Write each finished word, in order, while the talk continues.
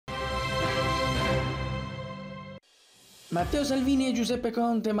Matteo Salvini e Giuseppe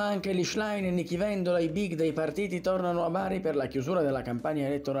Conte, ma anche Eli Schlein e Nichi Vendola, i big dei partiti, tornano a Bari per la chiusura della campagna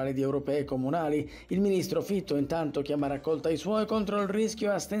elettorale di europee e comunali. Il ministro Fitto intanto chiama raccolta i suoi contro il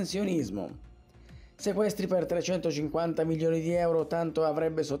rischio astensionismo. Sequestri per 350 milioni di euro, tanto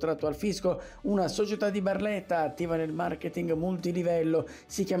avrebbe sottratto al fisco una società di Barletta attiva nel marketing multilivello.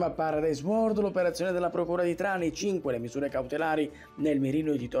 Si chiama Paradise World, l'operazione della procura di Trani, 5 le misure cautelari, nel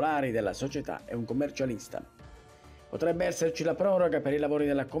mirino i titolari della società e un commercialista. Potrebbe esserci la proroga per i lavori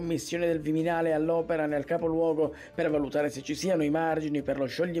della commissione del Viminale all'opera nel capoluogo per valutare se ci siano i margini per lo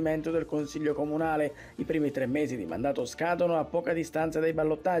scioglimento del Consiglio Comunale. I primi 3 mesi di mandato scadono a poca distanza dai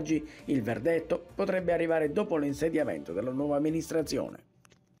ballottaggi. Il verdetto potrebbe arrivare dopo l'insediamento della nuova amministrazione.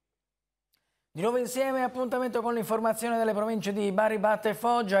 Di nuovo insieme, appuntamento con l'informazione delle province di Bari, Batte e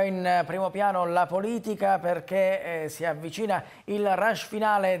Foggia. In primo piano la politica, perché si avvicina il rush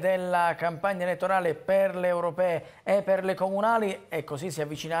finale della campagna elettorale per le europee e per le comunali, e così si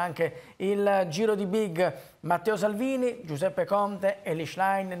avvicina anche il giro di big. Matteo Salvini, Giuseppe Conte, Eli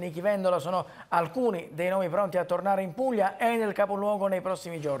Schlein, Nichi Vendola sono alcuni dei nomi pronti a tornare in Puglia e nel capoluogo nei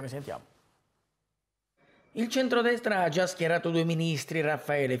prossimi giorni. Sentiamo. Il centrodestra ha già schierato 2 ministri,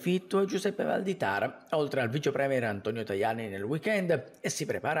 Raffaele Fitto e Giuseppe Valditara, oltre al vice premier Antonio Tajani nel weekend, e si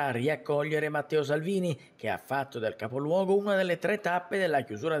prepara a riaccogliere Matteo Salvini, che ha fatto del capoluogo una delle 3 tappe della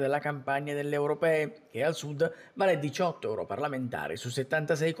chiusura della campagna delle europee, che al sud vale 18 europarlamentari su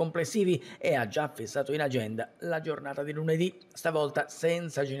 76 complessivi, e ha già fissato in agenda la giornata di lunedì, stavolta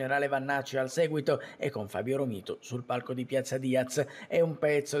senza generale Vannacci al seguito e con Fabio Romito sul palco di Piazza Diaz. È un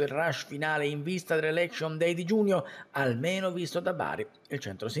pezzo del rush finale in vista dell'election day di giugno, almeno visto da Bari. Il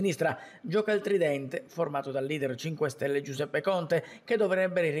centrosinistra gioca il tridente formato dal leader 5 Stelle Giuseppe Conte, che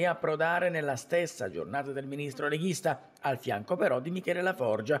dovrebbe riapprodare nella stessa giornata del ministro leghista, al fianco però di Michele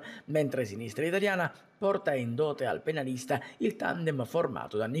Laforgia, mentre Sinistra Italiana porta in dote al penalista il tandem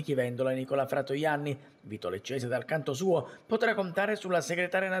formato da Nichi Vendola e Nicola Fratoianni. Vito Leccese dal canto suo potrà contare sulla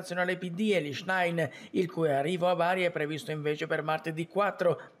segretaria nazionale PD Eli Schlein, il cui arrivo a Bari è previsto invece per martedì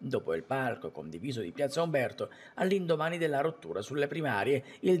 4, dopo il palco condiviso di Piazza Umberto, all'indomani della rottura sulle primarie.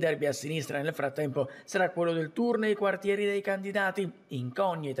 Il derby a sinistra nel frattempo sarà quello del tour nei quartieri dei candidati,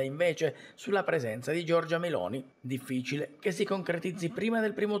 incognita invece sulla presenza di Giorgia Meloni. Difficile che si concretizzi prima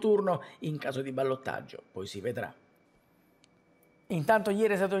del primo turno in caso di ballottaggio, poi si vedrà. Intanto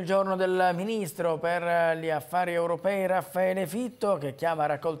ieri è stato il giorno del ministro per gli affari europei Raffaele Fitto, che chiama a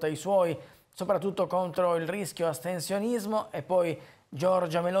raccolta i suoi soprattutto contro il rischio astensionismo, e poi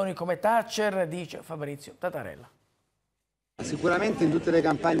Giorgia Meloni come Thatcher, dice Fabrizio Tatarella. Sicuramente in tutte le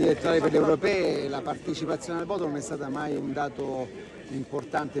campagne elettorali per le europee la partecipazione al voto non è stata mai un dato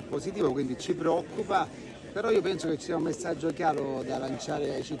importante e positivo, quindi ci preoccupa, però io penso che ci sia un messaggio chiaro da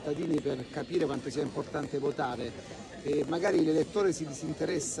lanciare ai cittadini per capire quanto sia importante votare. E magari l'elettore si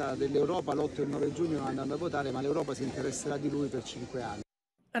disinteressa dell'Europa l'8 e il 9 giugno andando a votare, ma l'Europa si interesserà di lui per 5 anni.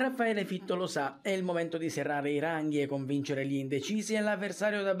 Raffaele Fitto lo sa, è il momento di serrare i ranghi e convincere gli indecisi, e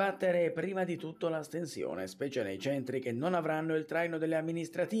l'avversario da battere è prima di tutto l'astensione, specie nei centri che non avranno il traino delle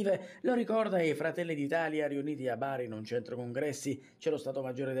amministrative. Lo ricorda i Fratelli d'Italia riuniti a Bari in un centro congressi. C'è lo Stato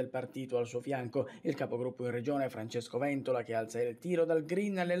Maggiore del partito al suo fianco, il capogruppo in regione Francesco Ventola, che alza il tiro dal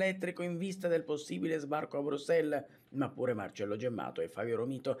green all'elettrico in vista del possibile sbarco a Bruxelles, ma pure Marcello Gemmato e Fabio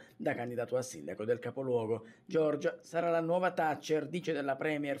Romito da candidato a sindaco del capoluogo. Giorgia sarà la nuova Thatcher, dice della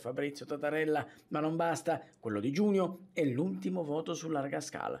premier Fabrizio Tatarella, ma non basta. Quello di giugno è l'ultimo voto su larga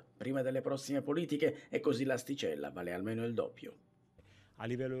scala, prima delle prossime politiche, e così l'asticella vale almeno il doppio. A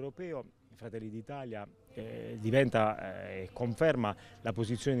livello europeo Fratelli d'Italia diventa e conferma la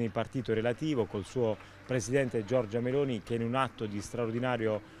posizione del partito relativo col suo presidente Giorgia Meloni, che in un atto di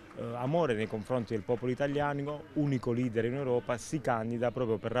straordinario amore nei confronti del popolo italiano, unico leader in Europa, si candida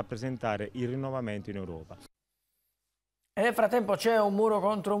proprio per rappresentare il rinnovamento in Europa. E nel frattempo c'è un muro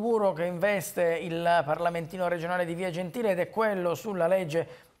contro muro che investe il parlamentino regionale di Via Gentile, ed è quello sulla legge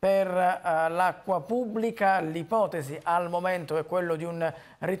per l'acqua pubblica. L'ipotesi al momento è quello di un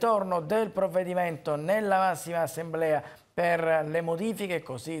ritorno del provvedimento nella massima assemblea per le modifiche,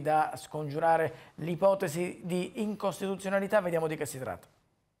 così da scongiurare l'ipotesi di incostituzionalità. Vediamo di che si tratta.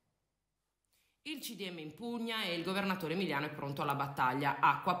 Il CDM impugna e il governatore emiliano è pronto alla battaglia.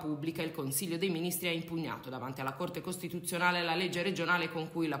 Acqua pubblica, il Consiglio dei Ministri ha impugnato davanti alla Corte Costituzionale la legge regionale con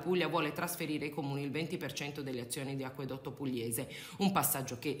cui la Puglia vuole trasferire ai comuni il 20% delle azioni di acquedotto pugliese. Un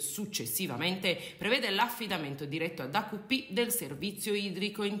passaggio che successivamente prevede l'affidamento diretto ad AQP del servizio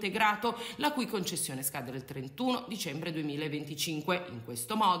idrico integrato, la cui concessione scade il 31 dicembre 2025. In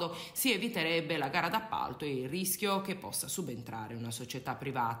questo modo si eviterebbe la gara d'appalto e il rischio che possa subentrare una società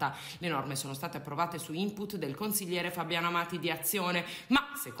privata. Le norme sono state state approvate su input del consigliere Fabiano Amati di Azione, ma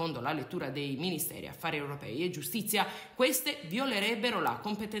secondo la lettura dei Ministeri Affari Europei e Giustizia, queste violerebbero la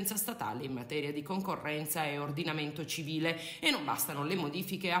competenza statale in materia di concorrenza e ordinamento civile e non bastano le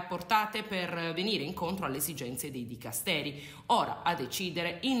modifiche apportate per venire incontro alle esigenze dei dicasteri. Ora a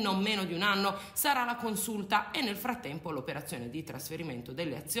decidere in non meno di un anno sarà la consulta e nel frattempo l'operazione di trasferimento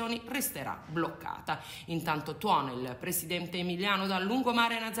delle azioni resterà bloccata. Intanto tuona il presidente emiliano dal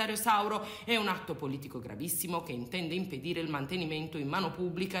lungomare Nazario Sauro. È un atto politico gravissimo che intende impedire il mantenimento in mano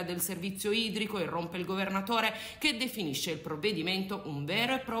pubblica del servizio idrico e rompe il governatore, che definisce il provvedimento un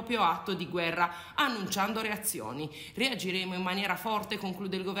vero e proprio atto di guerra, annunciando reazioni. Reagiremo in maniera forte,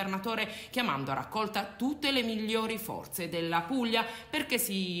 conclude il governatore, chiamando a raccolta tutte le migliori forze della Puglia perché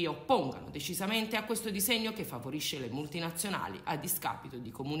si oppongano decisamente a questo disegno che favorisce le multinazionali a discapito di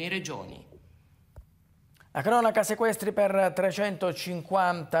comuni e regioni. La cronaca: sequestri per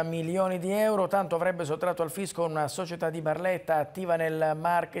 350 milioni di euro, tanto avrebbe sottratto al fisco una società di Barletta attiva nel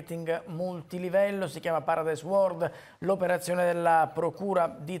marketing multilivello, si chiama Paradise World, l'operazione della procura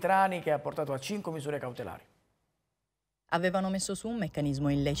di Trani che ha portato a 5 misure cautelari. Avevano messo su un meccanismo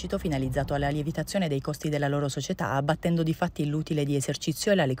illecito finalizzato alla lievitazione dei costi della loro società, abbattendo di fatti l'utile di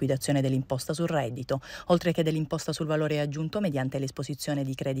esercizio e la liquidazione dell'imposta sul reddito, oltre che dell'imposta sul valore aggiunto mediante l'esposizione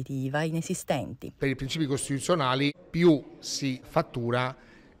di crediti IVA inesistenti. Per i principi costituzionali, più si fattura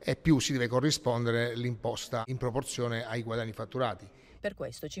e più si deve corrispondere l'imposta in proporzione ai guadagni fatturati. Per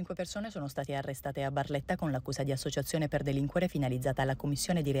questo 5 persone sono state arrestate a Barletta con l'accusa di associazione per delinquere finalizzata alla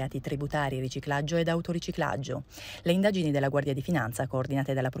commissione di reati tributari, riciclaggio ed autoriciclaggio. Le indagini della Guardia di Finanza,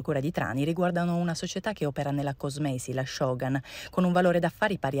 coordinate dalla Procura di Trani, riguardano una società che opera nella cosmesi, la Shogun, con un valore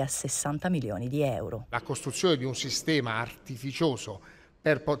d'affari pari a 60 milioni di euro. La costruzione di un sistema artificioso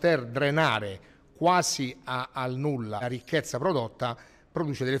per poter drenare quasi al nulla la ricchezza prodotta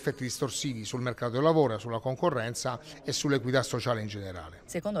produce degli effetti distorsivi sul mercato del lavoro, sulla concorrenza e sull'equità sociale in generale.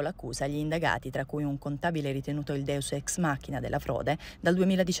 Secondo l'accusa, gli indagati, tra cui un contabile ritenuto il deus ex machina della frode, dal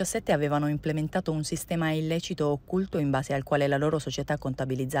 2017 avevano implementato un sistema illecito occulto in base al quale la loro società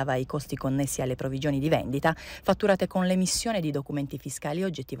contabilizzava i costi connessi alle provvigioni di vendita, fatturate con l'emissione di documenti fiscali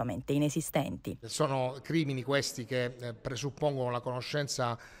oggettivamente inesistenti. Sono crimini questi che presuppongono la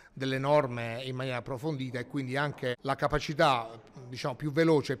conoscenza delle norme in maniera approfondita e quindi anche la capacità, diciamo, più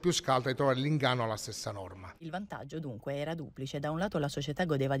veloce e più scaltra di trovare l'inganno alla stessa norma. Il vantaggio dunque era duplice: da un lato la società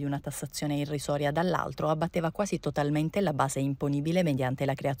godeva di una tassazione irrisoria, dall'altro abbatteva quasi totalmente la base imponibile mediante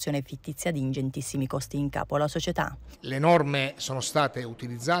la creazione fittizia di ingentissimi costi in capo alla società. Le norme sono state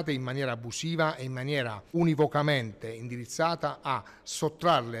utilizzate in maniera abusiva e in maniera univocamente indirizzata a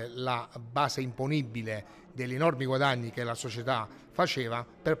sottrarle la base imponibile degli enormi guadagni che la società faceva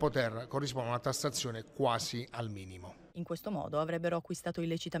per poter corrispondere a una tassazione quasi al minimo. In questo modo avrebbero acquistato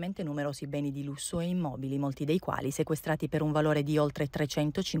illecitamente numerosi beni di lusso e immobili, molti dei quali sequestrati per un valore di oltre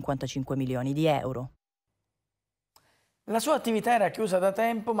 355 milioni di euro. La sua attività era chiusa da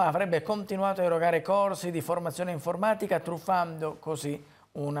tempo, ma avrebbe continuato a erogare corsi di formazione informatica, truffando così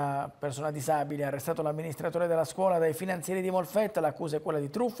una persona disabile. Arrestato l'amministratore della scuola dai finanzieri di Molfetta, l'accusa è quella di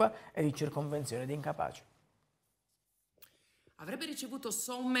truffa e di circonvenzione di incapace. Avrebbe ricevuto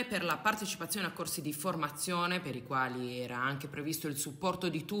somme per la partecipazione a corsi di formazione per i quali era anche previsto il supporto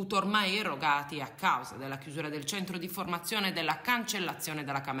di tutor, ma erogati a causa della chiusura del centro di formazione e della cancellazione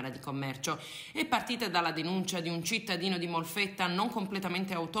dalla Camera di Commercio. È partita dalla denuncia di un cittadino di Molfetta non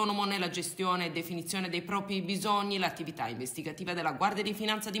completamente autonomo nella gestione e definizione dei propri bisogni, l'attività investigativa della Guardia di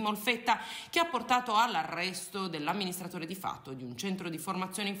Finanza di Molfetta, che ha portato all'arresto dell'amministratore di fatto di un centro di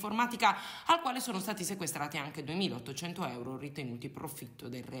formazione informatica al quale sono stati sequestrati anche 2.800 euro ritenuti profitto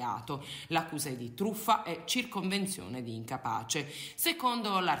del reato. L'accusa è di truffa e circonvenzione di incapace.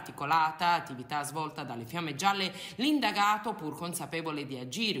 Secondo l'articolata attività svolta dalle Fiamme Gialle, l'indagato, pur consapevole di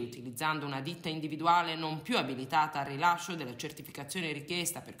agire utilizzando una ditta individuale non più abilitata al rilascio della certificazione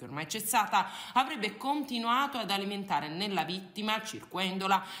richiesta perché ormai cessata, avrebbe continuato ad alimentare nella vittima,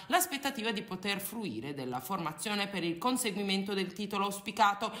 circuendola, l'aspettativa di poter fruire della formazione per il conseguimento del titolo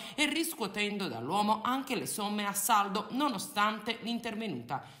auspicato e riscuotendo dall'uomo anche le somme a saldo nonostante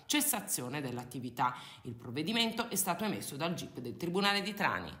l'intervenuta cessazione dell'attività. Il provvedimento è stato emesso dal GIP del Tribunale di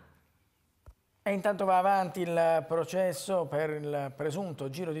Trani. E intanto va avanti il processo per il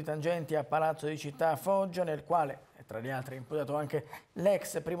presunto giro di tangenti a Palazzo di Città a Foggia, nel quale è tra gli altri imputato anche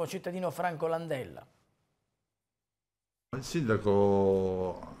l'ex primo cittadino Franco Landella. Il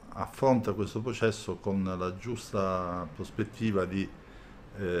sindaco affronta questo processo con la giusta prospettiva di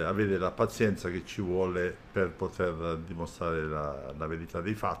avere la pazienza che ci vuole per poter dimostrare la verità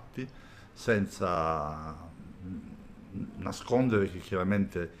dei fatti, senza nascondere che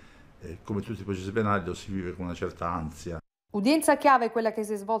chiaramente come tutti i processi penali lo si vive con una certa ansia. Udienza chiave quella che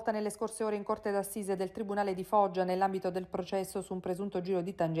si è svolta nelle scorse ore in Corte d'Assise del Tribunale di Foggia nell'ambito del processo su un presunto giro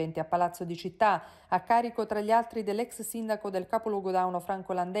di tangenti a Palazzo di Città, a carico tra gli altri dell'ex sindaco del capoluogo Dauno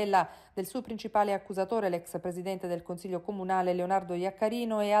Franco Landella, del suo principale accusatore l'ex presidente del Consiglio Comunale Leonardo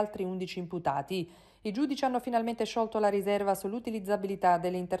Iaccarino e altri 11 imputati. I giudici hanno finalmente sciolto la riserva sull'utilizzabilità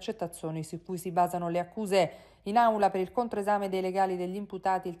delle intercettazioni su cui si basano le accuse. In aula per il controesame dei legali degli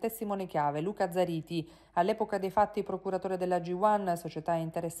imputati il testimone chiave Luca Zariti, all'epoca dei fatti procuratore della G1, società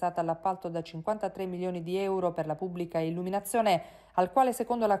interessata all'appalto da 53 milioni di euro per la pubblica illuminazione, al quale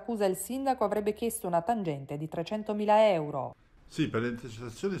secondo l'accusa il sindaco avrebbe chiesto una tangente di 300.000 euro. Sì, per le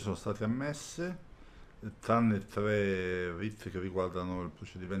intercettazioni sono state ammesse, tranne 3 RIT che riguardano il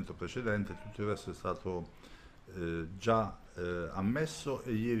procedimento precedente, tutto il resto è stato già ammesso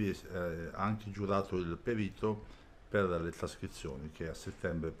e ieri ha anche giurato il perito per le trascrizioni che a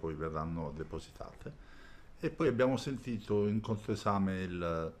settembre poi verranno depositate. E poi abbiamo sentito in controesame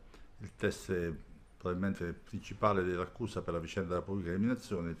il test probabilmente principale dell'accusa per la vicenda della pubblica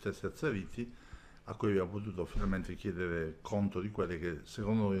eliminazione, il test Azzariti, a cui abbiamo potuto finalmente chiedere conto di quelle che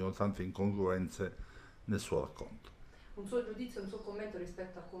secondo noi erano tante incongruenze nel suo racconto. Un suo giudizio, un suo commento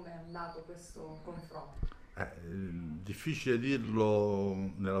rispetto a come è andato questo confronto? Difficile dirlo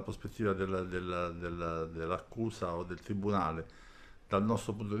nella prospettiva dell'accusa o del tribunale. Dal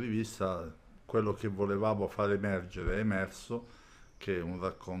nostro punto di vista quello che volevamo far emergere è emerso, che è un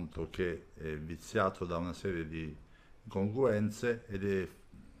racconto che è viziato da una serie di incongruenze ed è,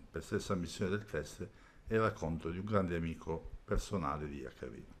 per stessa ammissione del test, è il racconto di un grande amico personale di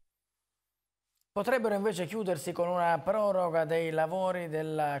Iaccarino. Potrebbero invece chiudersi con una proroga dei lavori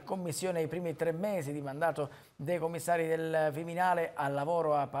della Commissione i primi 3 mesi di mandato dei commissari del Viminale al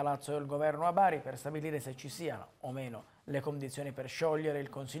lavoro a Palazzo del Governo a Bari per stabilire se ci siano o meno le condizioni per sciogliere il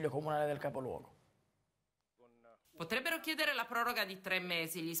Consiglio Comunale del capoluogo. Potrebbero chiedere la proroga di 3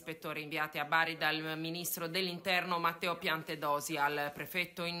 mesi gli ispettori inviati a Bari dal ministro dell'Interno Matteo Piantedosi, al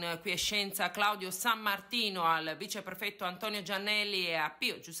prefetto in quiescenza Claudio Sammartino, al viceprefetto Antonio Giannelli e a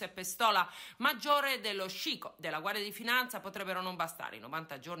Pio Giuseppe Stola, maggiore dello Scico della Guardia di Finanza. Potrebbero non bastare i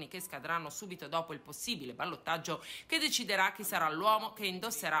 90 giorni che scadranno subito dopo il possibile ballottaggio che deciderà chi sarà l'uomo che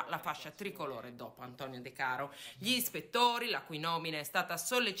indosserà la fascia tricolore dopo Antonio De Caro. Gli ispettori, la cui nomina è stata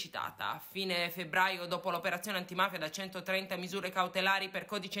sollecitata a fine febbraio dopo l'operazione antimafia da 130 misure cautelari per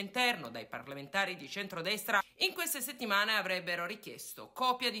codice interno dai parlamentari di centrodestra, in queste settimane avrebbero richiesto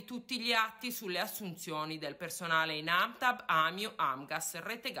copia di tutti gli atti sulle assunzioni del personale in AMTAB, AMIO, AMGAS,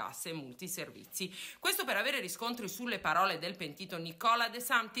 Rete Gas e Multiservizi. Questo per avere riscontri sulle parole del pentito Nicola De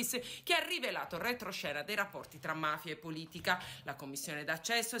Santis, che ha rivelato retroscena dei rapporti tra mafia e politica. La commissione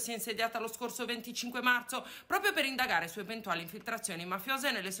d'accesso si è insediata lo scorso 25 marzo proprio per indagare su eventuali infiltrazioni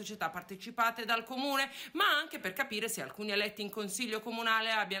mafiose nelle società partecipate dal comune, ma anche per capire se alcuni eletti in consiglio comunale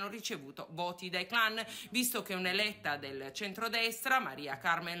abbiano ricevuto voti dai clan, visto che un'eletta del centrodestra, Maria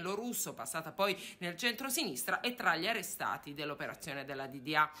Carmen Lorusso, passata poi nel centrosinistra, è tra gli arrestati dell'operazione della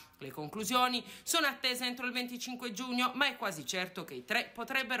DDA. Le conclusioni sono attese entro il 25 giugno, ma è quasi certo che i 3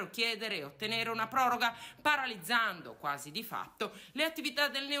 potrebbero chiedere e ottenere una proroga, paralizzando quasi di fatto le attività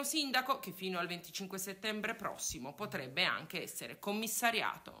del neosindaco, che fino al 25 settembre prossimo potrebbe anche essere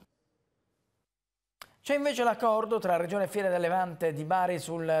commissariato. C'è invece l'accordo tra Regione Fiere del Levante di Bari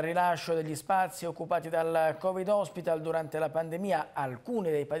sul rilascio degli spazi occupati dal Covid Hospital durante la pandemia.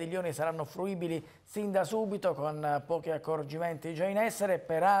 Alcuni dei padiglioni saranno fruibili sin da subito con pochi accorgimenti già in essere,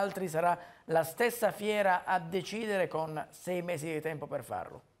 per altri sarà la stessa fiera a decidere con 6 mesi di tempo per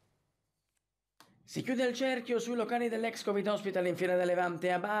farlo. Si chiude il cerchio sui locali dell'ex Covid Hospital in Fiera del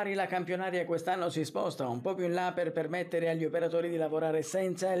Levante a Bari. La campionaria quest'anno si sposta un po' più in là per permettere agli operatori di lavorare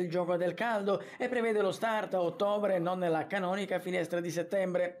senza il gioco del caldo e prevede lo start a ottobre e non nella canonica finestra di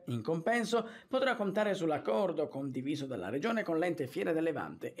settembre. In compenso potrà contare sull'accordo condiviso dalla Regione con l'ente Fiera del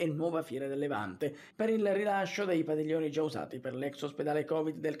Levante e Nuova Fiera del Levante per il rilascio dei padiglioni già usati per l'ex ospedale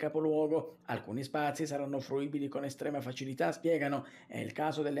Covid del capoluogo. Alcuni spazi saranno fruibili con estrema facilità, spiegano. È il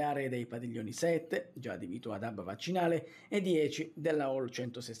caso delle aree dei padiglioni 7, già adibito ad hub vaccinale, e 10 della Hall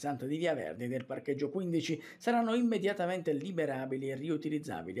 160 di Via Verdi e del parcheggio 15 saranno immediatamente liberabili e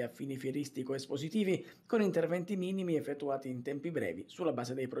riutilizzabili a fini fieristico-espositivi, con interventi minimi effettuati in tempi brevi sulla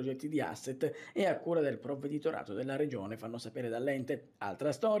base dei progetti di asset e a cura del provveditorato della Regione, fanno sapere dall'ente.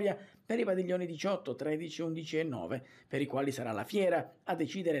 Altra storia per i padiglioni 18, 13, 11 e 9, per i quali sarà la fiera a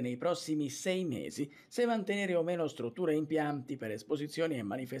decidere nei prossimi 6 mesi se mantenere o meno strutture e impianti per esposizioni e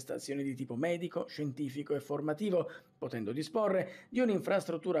manifestazioni di tipo medico, tecnico, scientifico e formativo, potendo disporre di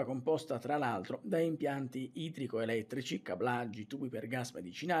un'infrastruttura composta tra l'altro da impianti idrico-elettrici, cablaggi, tubi per gas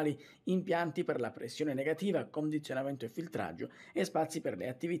medicinali, impianti per la pressione negativa, condizionamento e filtraggio e spazi per le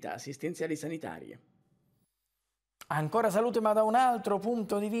attività assistenziali sanitarie. Ancora salute, ma da un altro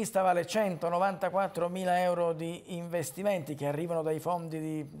punto di vista vale 194.000 euro di investimenti che arrivano dai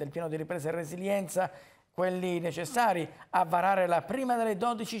fondi del piano di ripresa e resilienza, quelli necessari a varare la prima delle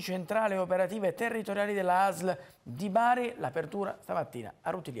 12 centrali operative territoriali della ASL di Bari, l'apertura stamattina a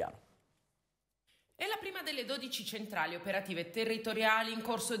Rutigliano. È la prima delle 12 centrali operative territoriali in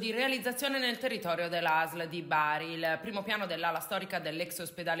corso di realizzazione nel territorio della ASL di Bari. Il primo piano dell'ala storica dell'ex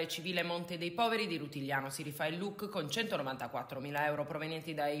ospedale civile Monte dei Poveri di Rutigliano si rifà il look con 194.000 euro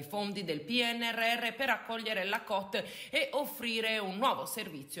provenienti dai fondi del PNRR per accogliere la COT e offrire un nuovo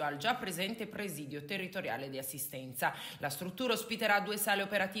servizio al già presente presidio territoriale di assistenza. La struttura ospiterà 2 sale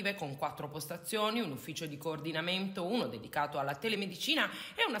operative con 4 postazioni, un ufficio di coordinamento, uno dedicato alla telemedicina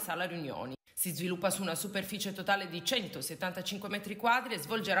e una sala riunioni. Si sviluppa su una superficie totale di 175 metri quadri e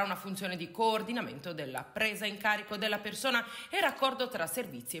svolgerà una funzione di coordinamento della presa in carico della persona e raccordo tra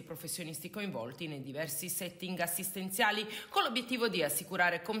servizi e professionisti coinvolti nei diversi setting assistenziali, con l'obiettivo di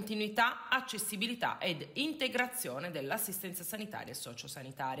assicurare continuità, accessibilità ed integrazione dell'assistenza sanitaria e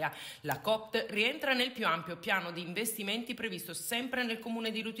sociosanitaria. La COPT rientra nel più ampio piano di investimenti previsto sempre nel comune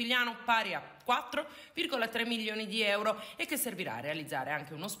di Rutigliano, pari a 4,3 milioni di euro e che servirà a realizzare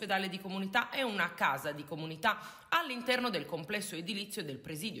anche un ospedale di comunità e una casa di comunità all'interno del complesso edilizio del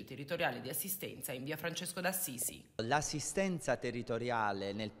presidio territoriale di assistenza in via Francesco d'Assisi. L'assistenza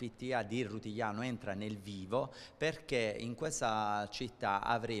territoriale nel PTA di Rutigliano entra nel vivo perché in questa città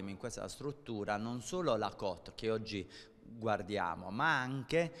avremo, in questa struttura, non solo la COT che oggi guardiamo, ma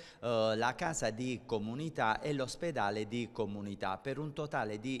anche la casa di comunità e l'ospedale di comunità, per un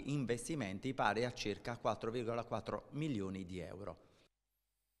totale di investimenti pari a circa 4,4 milioni di euro.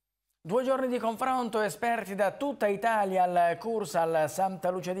 2 giorni di confronto, esperti da tutta Italia al Cursal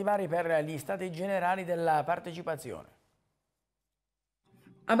Santa Lucia di Bari per gli stati generali della partecipazione.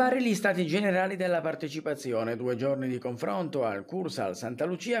 A Bari gli stati generali della partecipazione, 2 giorni di confronto al Cursal Santa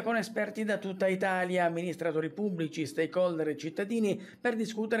Lucia con esperti da tutta Italia, amministratori pubblici, stakeholder e cittadini per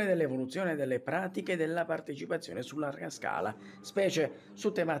discutere dell'evoluzione delle pratiche della partecipazione su larga scala, specie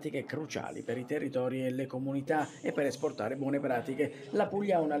su tematiche cruciali per i territori e le comunità e per esportare buone pratiche. La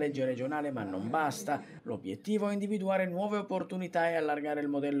Puglia ha una legge regionale ma non basta, l'obiettivo è individuare nuove opportunità e allargare il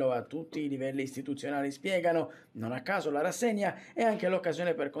modello a tutti i livelli istituzionali, spiegano. Non a caso la rassegna è anche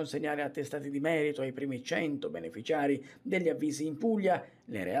l'occasione per consegnare attestati di merito ai primi 100 beneficiari degli avvisi in Puglia,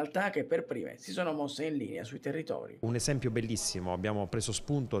 le realtà che per prime si sono mosse in linea sui territori. Un esempio bellissimo, abbiamo preso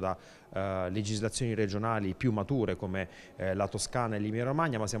spunto da legislazioni regionali più mature come la Toscana e l'Emilia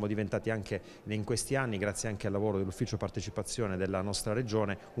Romagna, ma siamo diventati anche in questi anni, grazie anche al lavoro dell'ufficio partecipazione della nostra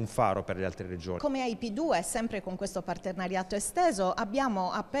regione, un faro per le altre regioni. Come IP2, sempre con questo partenariato esteso,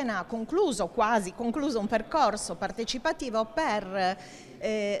 abbiamo appena quasi concluso un percorso partecipativo per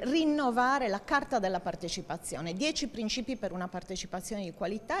rinnovare la Carta della partecipazione, 10 principi per una partecipazione di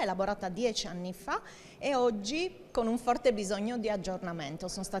qualità, elaborata 10 anni fa e oggi con un forte bisogno di aggiornamento.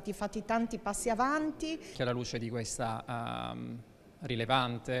 Sono stati fatti tanti passi avanti. Che alla luce di questa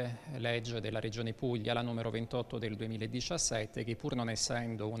rilevante legge della Regione Puglia, la numero 28 del 2017, che pur non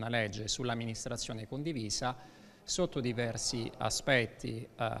essendo una legge sull'amministrazione condivisa, sotto diversi aspetti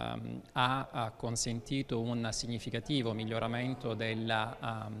ha consentito un significativo miglioramento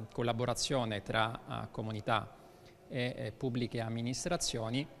della collaborazione tra comunità e pubbliche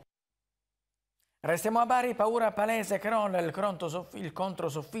amministrazioni. Restiamo a Bari, paura palese, crolla il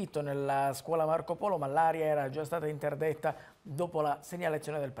controsoffitto nella scuola Marco Polo, ma l'aria era già stata interdetta dopo la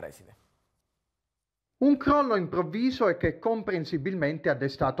segnalazione del preside. Un crollo improvviso e che comprensibilmente ha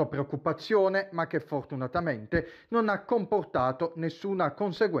destato preoccupazione, ma che fortunatamente non ha comportato nessuna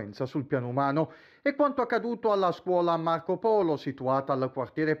conseguenza sul piano umano. È quanto accaduto alla scuola Marco Polo, situata al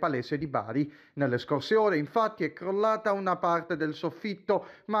quartiere Palese di Bari. Nelle scorse ore, infatti, è crollata una parte del soffitto,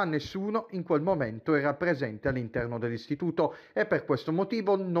 ma nessuno in quel momento era presente all'interno dell'istituto e per questo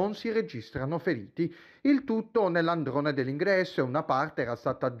motivo non si registrano feriti. Il tutto nell'androne dell'ingresso e una parte era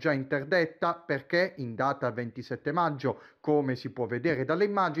stata già interdetta perché in data 27 maggio, come si può vedere dalle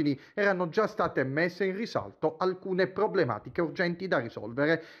immagini, erano già state messe in risalto alcune problematiche urgenti da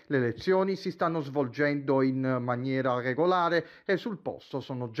risolvere. Le lezioni si stanno svolgendo in maniera regolare e sul posto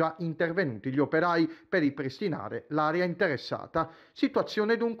sono già intervenuti gli operai per ripristinare l'area interessata.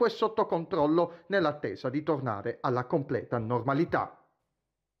 Situazione dunque sotto controllo nell'attesa di tornare alla completa normalità.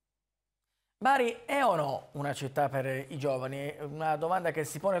 Bari è o no una città per i giovani? Una domanda che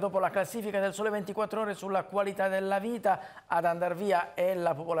si pone dopo la classifica del Sole 24 Ore sulla qualità della vita. Ad andar via è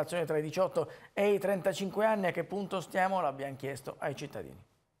la popolazione tra i 18 e i 35 anni. A che punto stiamo? L'abbiamo chiesto ai cittadini.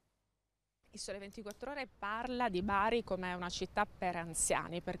 Il Sole 24 Ore parla di Bari come una città per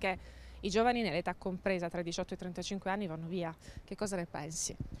anziani, perché i giovani nell'età compresa tra i 18 e i 35 anni vanno via. Che cosa ne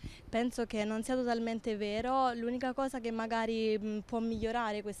pensi? Penso che non sia totalmente vero. L'unica cosa che magari può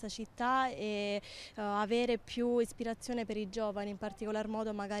migliorare questa città è avere più ispirazione per i giovani, in particolar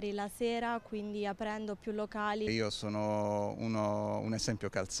modo magari la sera, quindi aprendo più locali. Io sono un esempio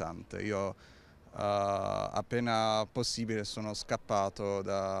calzante. Io appena possibile sono scappato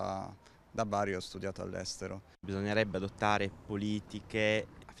da Bari, ho studiato all'estero. Bisognerebbe adottare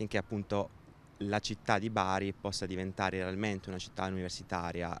politiche affinché appunto la città di Bari possa diventare realmente una città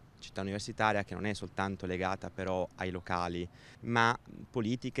universitaria che non è soltanto legata però ai locali, ma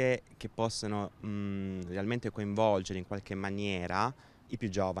politiche che possano realmente coinvolgere in qualche maniera i più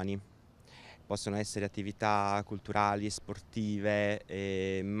giovani. Possono essere attività culturali,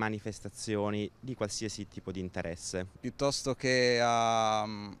 sportive, manifestazioni di qualsiasi tipo di interesse. Piuttosto che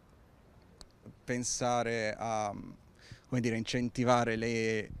pensare a incentivare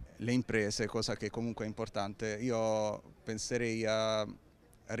le imprese, cosa che comunque è importante, io penserei a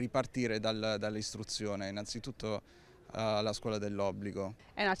ripartire dall'istruzione, innanzitutto alla scuola dell'obbligo.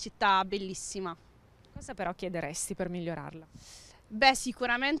 È una città bellissima. Cosa però chiederesti per migliorarla? Beh,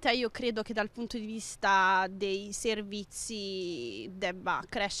 sicuramente io credo che dal punto di vista dei servizi debba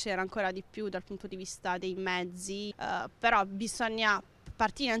crescere ancora di più, dal punto di vista dei mezzi, però bisogna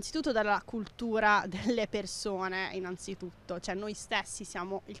partire innanzitutto dalla cultura delle persone, innanzitutto, cioè noi stessi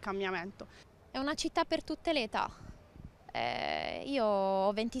siamo il cambiamento. È una città per tutte le età. Io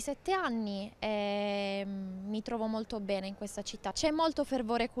ho 27 anni e mi trovo molto bene in questa città. C'è molto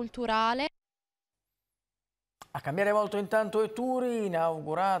fervore culturale. A cambiare molto intanto è Turi,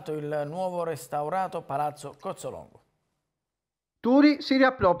 inaugurato il nuovo restaurato Palazzo Cozzolongo. Turi si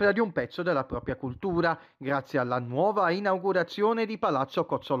riappropria di un pezzo della propria cultura grazie alla nuova inaugurazione di Palazzo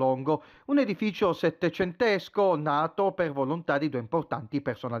Cozzolongo, un edificio settecentesco nato per volontà di due importanti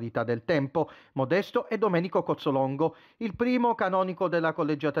personalità del tempo, Modesto e Domenico Cozzolongo, il primo canonico della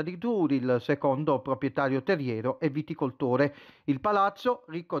collegiata di Turi, il secondo proprietario terriero e viticoltore. Il palazzo,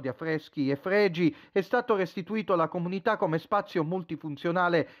 ricco di affreschi e fregi, è stato restituito alla comunità come spazio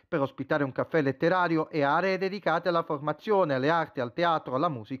multifunzionale per ospitare un caffè letterario e aree dedicate alla formazione, alle arti, al teatro, alla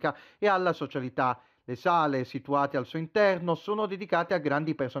musica e alla socialità. Le sale situate al suo interno sono dedicate a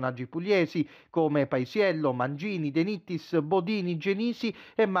grandi personaggi pugliesi come Paisiello, Mangini, De Nittis, Bodini, Genisi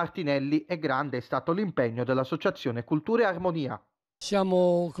e Martinelli, e grande è stato l'impegno dell'Associazione Cultura e Armonia.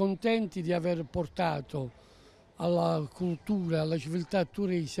 Siamo contenti di aver portato alla cultura, alla civiltà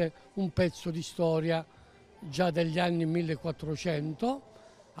turese un pezzo di storia già degli anni 1400.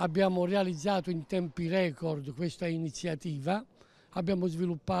 Abbiamo realizzato in tempi record questa iniziativa. Abbiamo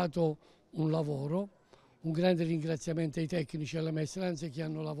sviluppato un lavoro, un grande ringraziamento ai tecnici e alle maestranze che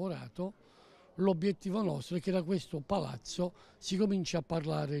hanno lavorato. L'obiettivo nostro è che da questo palazzo si cominci a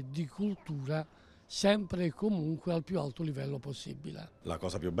parlare di cultura sempre e comunque al più alto livello possibile. La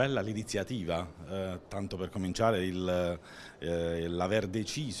cosa più bella è l'iniziativa, tanto per cominciare l'aver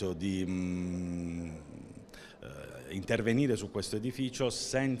deciso di intervenire su questo edificio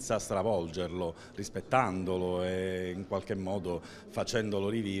senza stravolgerlo, rispettandolo e in qualche modo facendolo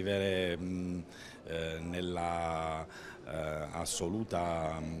rivivere nella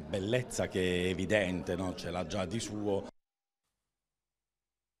assoluta bellezza che è evidente, no? Ce l'ha già di suo.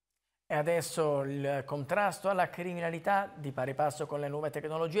 E adesso il contrasto alla criminalità di pari passo con le nuove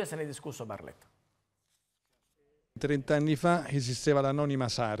tecnologie, se ne è discusso Barletta. 30 anni fa esisteva l'anonima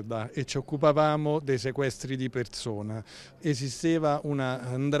sarda e ci occupavamo dei sequestri di persona. Esisteva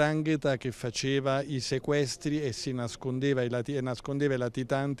una 'ndrangheta che faceva i sequestri e si nascondeva i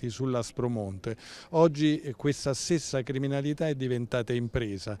latitanti sull'Aspromonte. Oggi questa stessa criminalità è diventata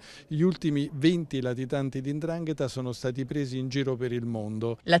impresa. Gli ultimi 20 latitanti di 'ndrangheta sono stati presi in giro per il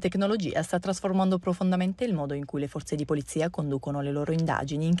mondo. La tecnologia sta trasformando profondamente il modo in cui le forze di polizia conducono le loro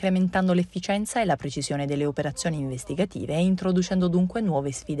indagini, incrementando l'efficienza e la precisione delle operazioni investigative e introducendo dunque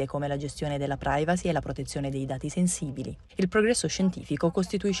nuove sfide come la gestione della privacy e la protezione dei dati sensibili. Il progresso scientifico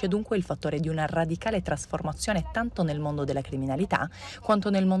costituisce dunque il fattore di una radicale trasformazione tanto nel mondo della criminalità quanto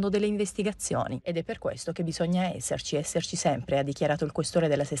nel mondo delle investigazioni, ed è per questo che bisogna esserci sempre, ha dichiarato il questore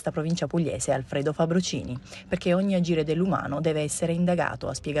della sesta provincia pugliese Alfredo Fabrocini, perché ogni agire dell'umano deve essere indagato,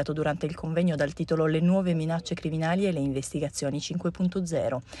 ha spiegato durante il convegno dal titolo Le nuove minacce criminali e le investigazioni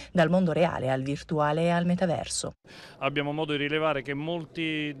 5.0, dal mondo reale al virtuale e al metaverso. Abbiamo modo di rilevare che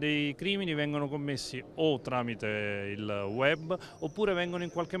molti dei crimini vengono commessi o tramite il web oppure vengono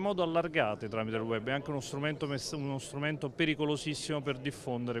in qualche modo allargati tramite il web. È anche uno strumento pericolosissimo per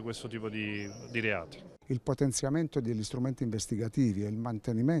diffondere questo tipo di reati. Il potenziamento degli strumenti investigativi e il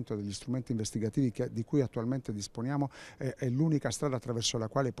mantenimento degli strumenti investigativi di cui attualmente disponiamo è l'unica strada attraverso la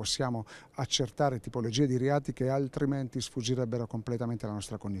quale possiamo accertare tipologie di reati che altrimenti sfuggirebbero completamente alla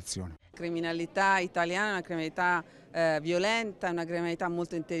nostra cognizione. La criminalità italiana è una criminalità violenta, è una criminalità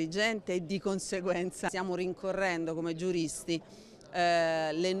molto intelligente e di conseguenza stiamo rincorrendo come giuristi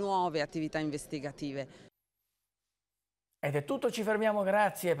le nuove attività investigative. Ed è tutto, ci fermiamo,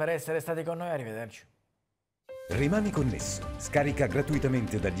 grazie per essere stati con noi, arrivederci. Rimani connesso, scarica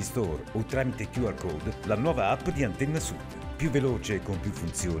gratuitamente dagli store o tramite QR code la nuova app di Antenna Sud, più veloce e con più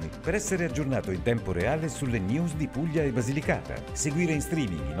funzioni per essere aggiornato in tempo reale sulle news di Puglia e Basilicata, seguire in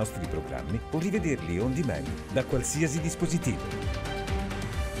streaming i nostri programmi o rivederli on demand da qualsiasi dispositivo.